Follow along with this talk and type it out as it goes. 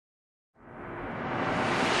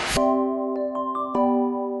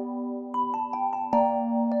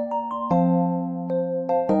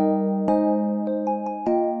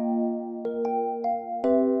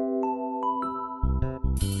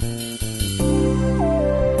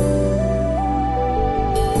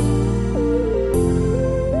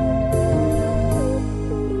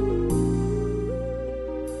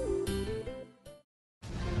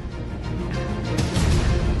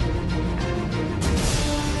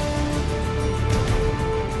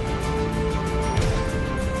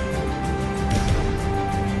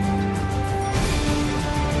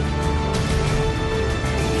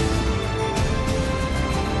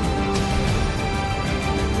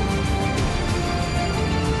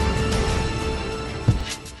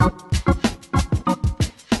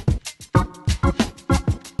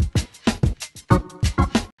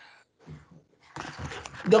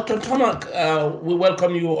Dr. Ntamark, we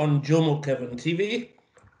welcome you on Jomo Kevin TV,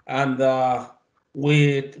 and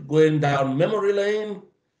we're going down memory lane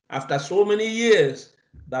after so many years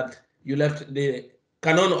that you left the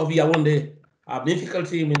Canon of Yaounde, a mythical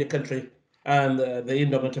team in the country, and the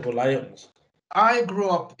Indomitable Lions. I grew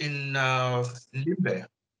up in Limbe,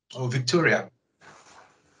 or Victoria.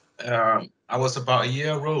 I was about a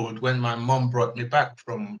year old when my mom brought me back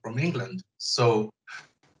from England. So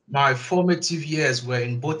my formative years were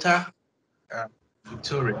in Bota,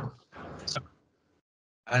 Victoria.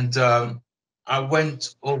 And I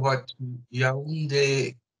went over to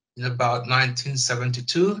Yaounde in about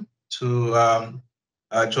 1972 to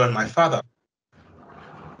join my father.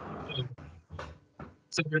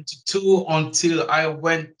 72 until I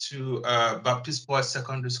went to Baptist Boys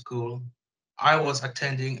Secondary School. I was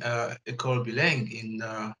attending École Bilingue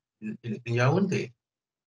in Yaounde.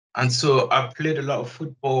 And so I played a lot of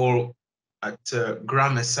football at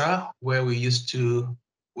Grand Mesa, where we used to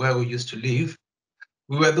live.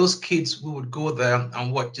 We were those kids who would go there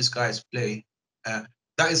and watch these guys play.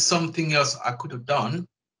 That is something else I could have done,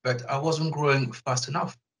 but I wasn't growing fast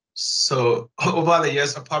enough. So over the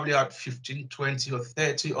years, I probably had 15, 20 or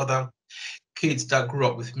 30 other kids that grew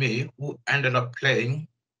up with me who ended up playing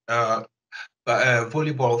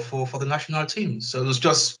volleyball for the national team. So it was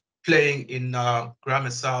just playing in Grand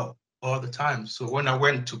Mesa all the time. So when I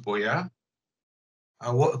went to Boya,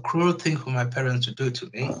 what a cruel thing for my parents to do to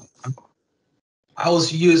me. I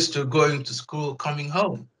was used to going to school, coming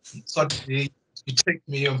home. Suddenly, you take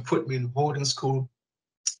me and put me in boarding school,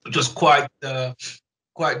 which was quite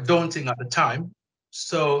daunting at the time.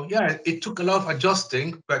 So yeah, it took a lot of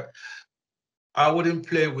adjusting, but I wouldn't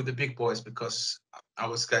play with the big boys because I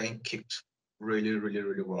was getting kicked really, really,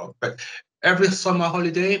 really well. But every summer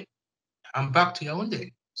holiday, I'm back to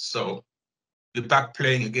Yaounde. So we're back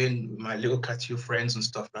playing again with my little Katu friends and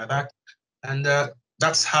stuff like that. And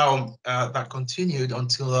that's how that continued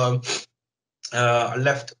until I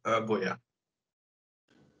left Boya.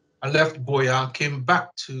 I left Boya, came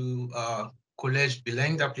back to Collège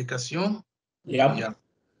Bilingue d'Application. Yep. Yeah.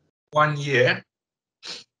 1 year.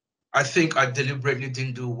 I think I deliberately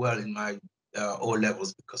didn't do well in my O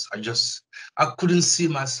levels because I couldn't see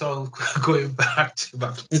myself going back to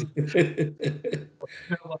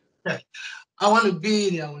I want to be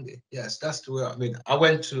in Yaounde. Yes, that's the way. I mean, I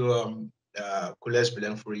went to Collège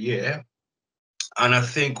Bilingue for a year, and I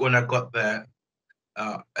think when I got there,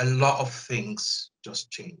 a lot of things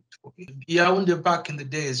just changed for me. Yaounde back in the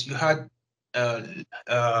days, you had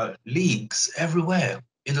leagues everywhere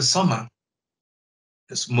in the summer.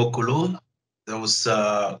 There's Mokolo, there was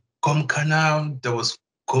Komkana, there was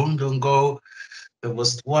Kondongo, there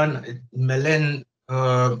was one Melen,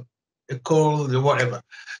 Ecole, whatever.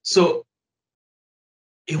 So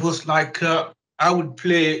it was like I would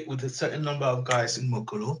play with a certain number of guys in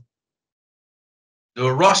Mokolo.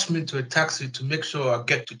 They'll rush me to a taxi to make sure I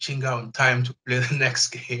get to Chinga on time to play the next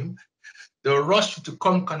game. They'll rush you to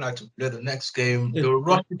Komkana to play the next game. They'll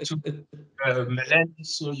rush you to Melen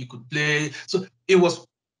so you could play. So it was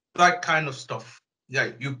that kind of stuff.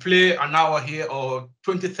 Yeah, you play an hour here or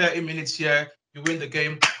 20, 30 minutes here, you win the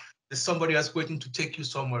game. There's somebody else waiting to take you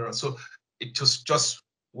somewhere else. So it was just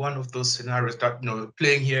one of those scenarios that,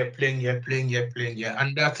 playing here, playing here, playing here, playing here.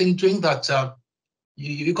 And I think during that,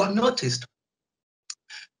 you got noticed.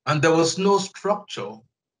 And there was no structure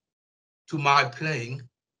to my playing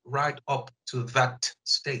right up to that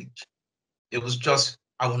stage. It was just,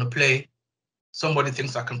 I want to play. Somebody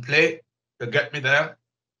thinks I can play. They get me there.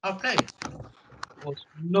 I'll play. There was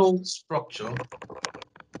no structure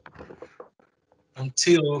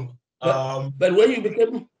until. But when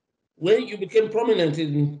you became prominent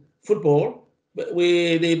in football,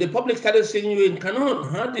 the public started seeing you in Canon.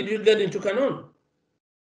 How did you get into Canon?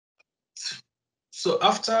 So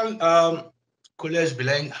after Collège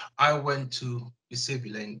Bilang, I went to lycée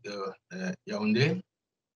Bilang Yaounde,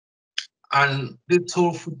 and this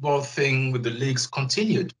whole football thing with the leagues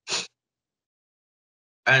continued.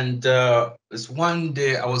 And this one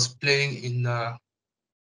day I was playing in what's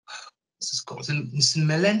this called? It's in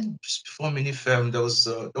Melen, just before Minifem. There was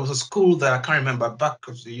a school that I can't remember, back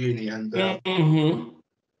of the uni, and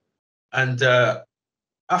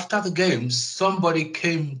after the games, somebody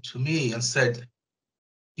came to me and said,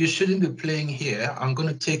 "You shouldn't be playing here. I'm going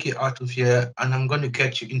to take you out of here, and I'm going to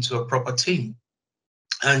get you into a proper team."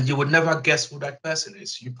 And you would never guess who that person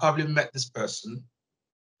is. You probably met this person.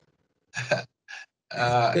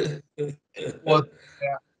 It was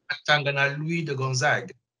Tangana Louis de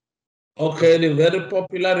Gonzague. Okay, the very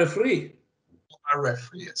popular referee. A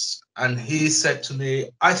referee, yes. And he said to me,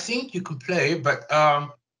 "I think you can play, but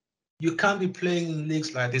you can't be playing in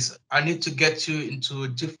leagues like this. I need to get you into a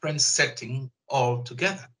different setting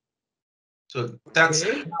altogether." So that's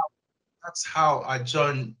how I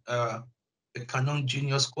joined the Canon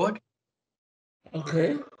Junior squad.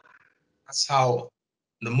 Okay. That's how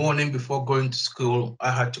the morning before going to school,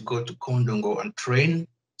 I had to go to Kondongo and train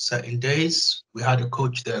certain days. We had a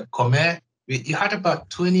coach there, Comer. We had about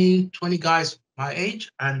 20 guys my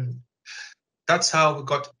age, and that's how we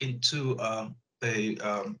got into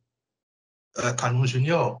the Canon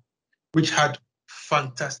Junior, which had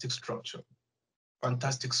fantastic structure,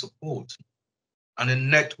 fantastic support, and a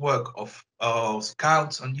network of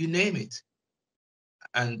scouts, and you name it.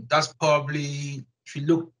 And that's probably, if you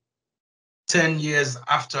look 10 years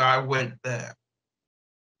after I went there,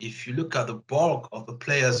 if you look at the bulk of the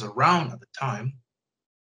players around at the time,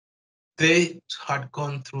 they had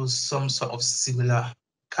gone through some sort of similar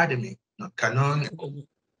academy, Canon,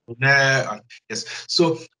 yes.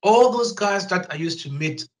 So all those guys that I used to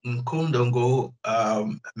meet in Kondongo,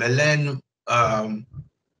 Melen,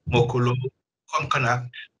 Mokolo, Konkana,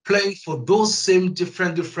 playing for those same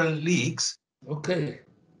different leagues. Okay.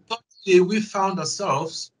 Suddenly we found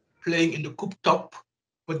ourselves playing in the Coupe Top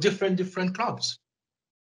for different clubs,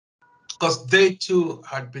 because they too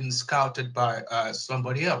had been scouted by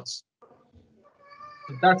somebody else.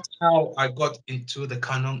 So that's how I got into the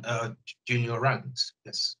Canon junior ranks.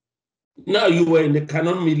 Yes. Now you were in the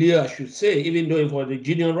Canon milieu, I should say, even though it was the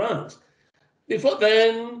junior ranks. Before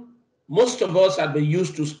then, most of us had been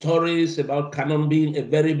used to stories about Canon being a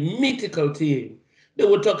very mythical team. They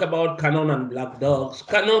would talk about Canon and Black Dogs,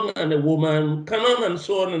 Canon and a woman, Canon and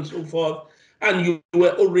so on and so forth, and you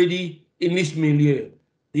were already in this milieu.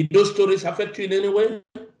 Did those stories affect you in any way?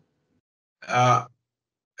 That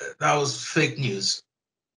was fake news.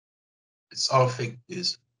 It's all fake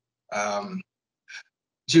news. Um,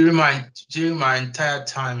 during my entire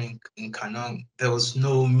time in Canon, there was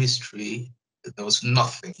no mystery. There was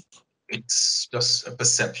nothing. It's just a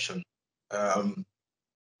perception.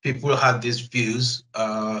 People had these views.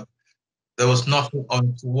 There was nothing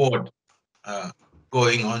untoward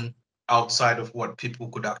going on outside of what people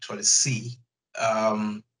could actually see.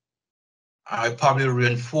 I probably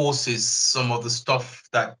reinforces some of the stuff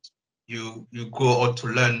that you go on to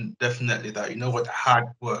learn. Definitely, that what hard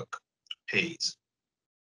work pays.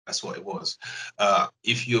 That's what it was.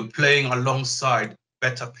 If you're playing alongside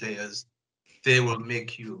better players, they will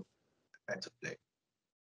make you a better player.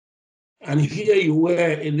 And here you were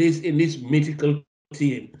in this mythical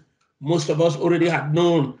team. Most of us already had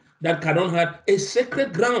known that Canon had a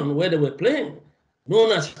sacred ground where they were playing,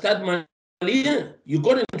 known as Stade Malien. You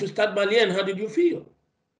got into Stade Malien. How did you feel?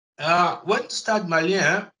 Went to Stade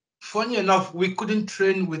Malien. Funny enough, we couldn't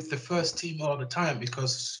train with the first team all the time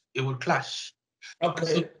because it would clash. Okay.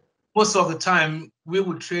 So most of the time, we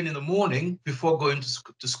would train in the morning before going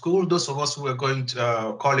to school, those of us who were going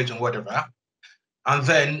to college and whatever. And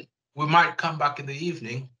then we might come back in the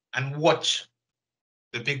evening and watch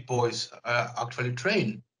the big boys actually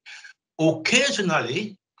train.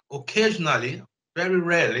 Occasionally, very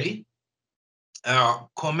rarely,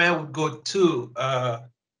 Comer would go to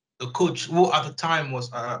the coach, who at the time was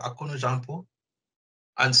Akono Jampo,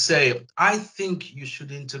 and say, "I think you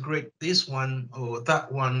should integrate this one or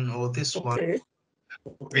that one or this one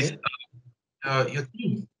with your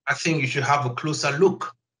team. I think you should have a closer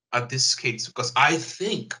look at these kids because I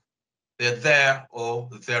think they're there or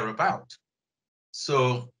thereabout."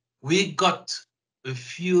 So we got a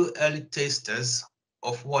few early tasters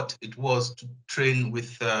of what it was to train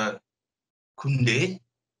with Kunde,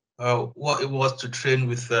 what it was to train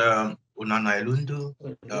with Onana Elundu,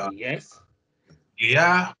 Yes.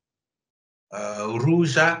 Yeah,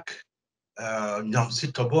 Rujak,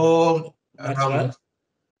 Nyamsi Tobo. That's right.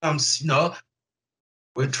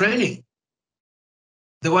 We're training.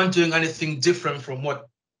 They weren't doing anything different from what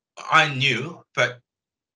I knew, but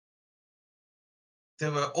they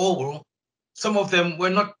were all, some of them were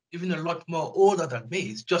not even a lot more older than me.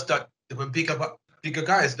 It's just that they were bigger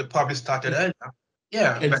guys. They probably started earlier.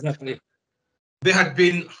 Yeah, exactly. They had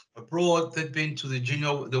been abroad. They'd been to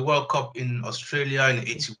the World Cup in Australia in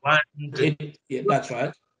 '81. Yeah, that's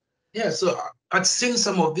right. Yeah, so I'd seen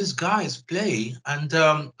some of these guys play, and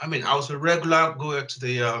I mean, I was a regular goer to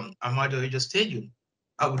the Amado Ija Stadium.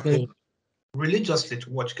 I would Okay. go religiously to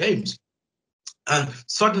watch games, and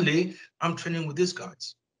suddenly I'm training with these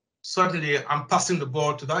guys. Suddenly I'm passing the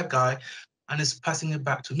ball to that guy, and he's passing it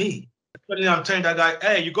back to me. Suddenly I'm telling that guy,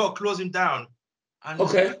 "Hey, you got to close him down," and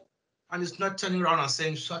Okay. it's not turning around and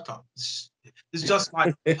saying, "Shut up." It's just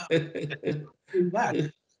like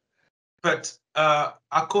that. But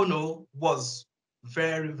Akono was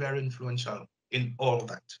very, very influential in all of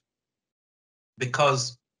that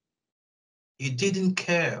because he didn't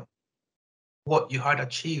care what you had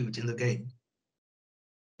achieved in the game.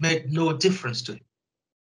 Made no difference to him.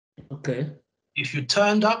 Okay. If you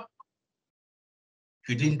turned up, if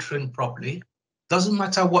you didn't train properly, doesn't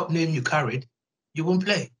matter what name you carried, you won't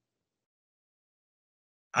play.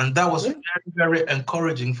 And that was Okay. very, very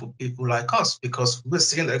encouraging for people like us because we're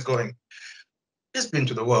sitting there going, he's been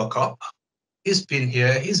to the World Cup, he's been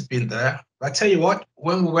here, he's been there. I tell you what,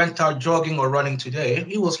 when we went out jogging or running today,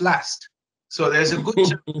 he was last. So there's a good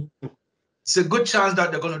it's a good chance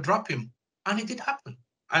that they're going to drop him. And it did happen.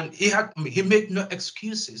 And he made no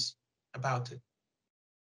excuses about it.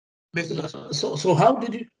 So how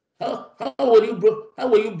did you how were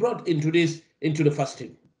you brought into the first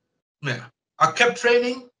team? Yeah. I kept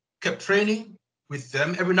training with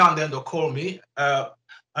them. Every now and then they'll call me.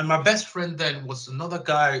 And my best friend then was another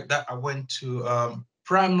guy that I went to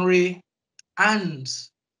primary and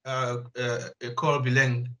École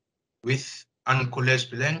Bilingue with, and Collège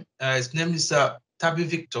Bilingue. His name is Tabi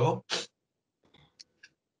Victor.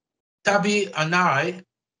 Tabi and I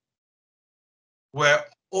were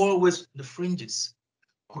always the fringes.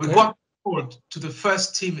 We Okay. got called to the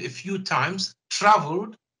first team a few times,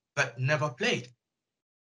 traveled, but never played.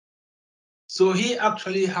 So he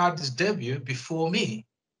actually had his debut before me.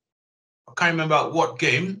 I can't remember what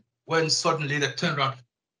game, when suddenly they turned around,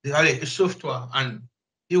 they had a chauffeur, and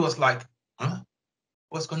he was like, huh?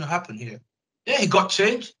 What's going to happen here? Yeah, he got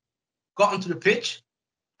changed, got onto the pitch,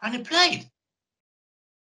 and he played.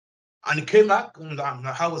 And he came back, and I'm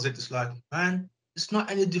like, how was it? It's like, man, it's not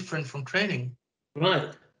any different from training.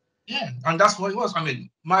 Right. Yeah, and that's what it was. I mean,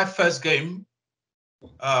 my first game,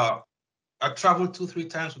 I traveled 2, 3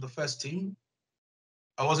 times with the first team.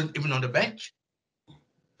 I wasn't even on the bench.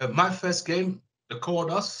 My first game, they called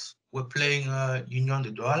us. We're playing Union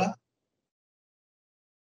de Douala.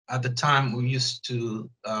 At the time, we used to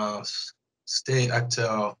stay at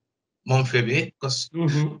Montfebe because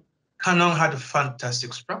Canon had a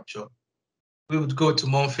fantastic structure. We would go to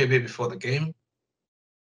Montfebe before the game,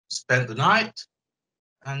 spend the night,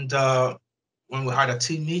 and when we had a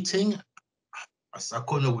team meeting, as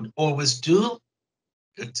Akono would always do,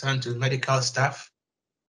 he'd turn to the medical staff.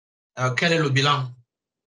 Quel est le bilan?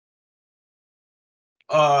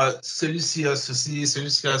 Celui-ci a ceci,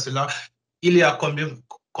 celui-ci a cela. Il est à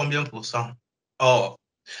combien pour cent? Oh,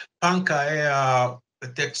 Panka est à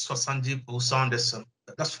peut-être 70% de ça.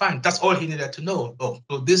 That's fine. That's all he needed to know. Oh,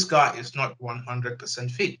 so this guy is not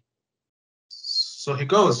 100% fit. So he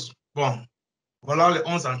goes, bon, voilà les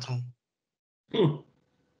 11 entrants.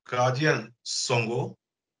 Gardien, Songo.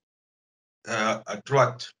 À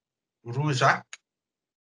droite, Roujac.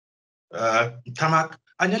 Ntamark.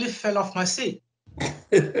 I nearly fell off my seat.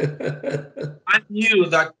 I knew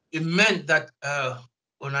that it meant that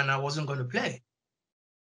Onana wasn't going to play.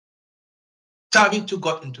 Tavi too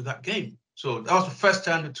got into that game. So that was the first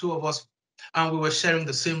time the two of us, and we were sharing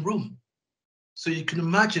the same room. So you can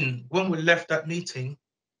imagine when we left that meeting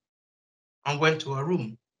and went to our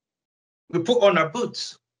room, we put on our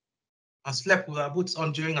boots and slept with our boots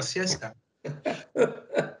on during a siesta.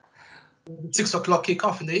 6 o'clock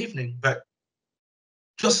kickoff in the evening, but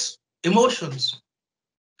just emotions.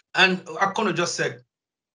 And Akono just said,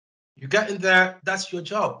 you get in there, that's your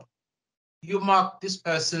job. You mark this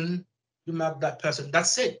person, you mark that person,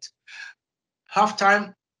 that's it.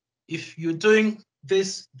 Halftime, if you're doing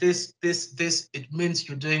this, it means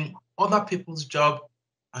you're doing other people's job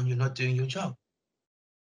and you're not doing your job.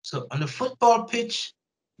 So on a football pitch,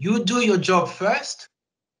 you do your job first,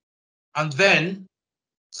 and then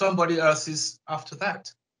somebody else is after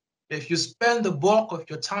that. If you spend the bulk of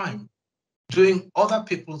your time doing other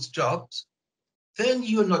people's jobs, then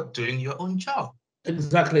you're not doing your own job.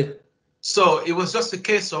 Exactly. So it was just a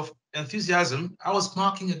case of enthusiasm. I was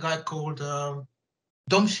marking a guy called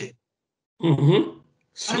dumb shit. Mm-hmm.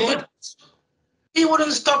 Smart. He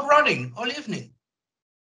wouldn't stop running all evening.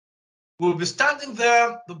 We'll be standing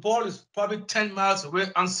there, the ball is probably 10 miles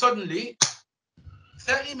away, and suddenly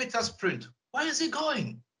 30-meter sprint. Where is he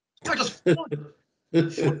going? I just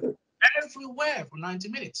everywhere for 90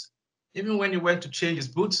 minutes. Even when he went to change his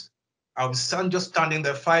boots, I was just standing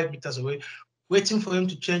there 5 meters away, waiting for him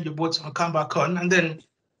to change the boots and come back on, and then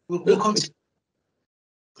we'll continue.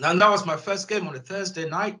 And that was my first game on a Thursday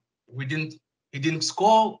night. He didn't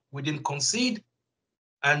score, we didn't concede,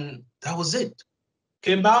 and that was it.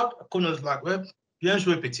 Came out, I couldn't, like, well, bien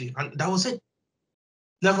joué, petit, and that was it.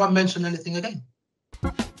 Never mentioned anything again.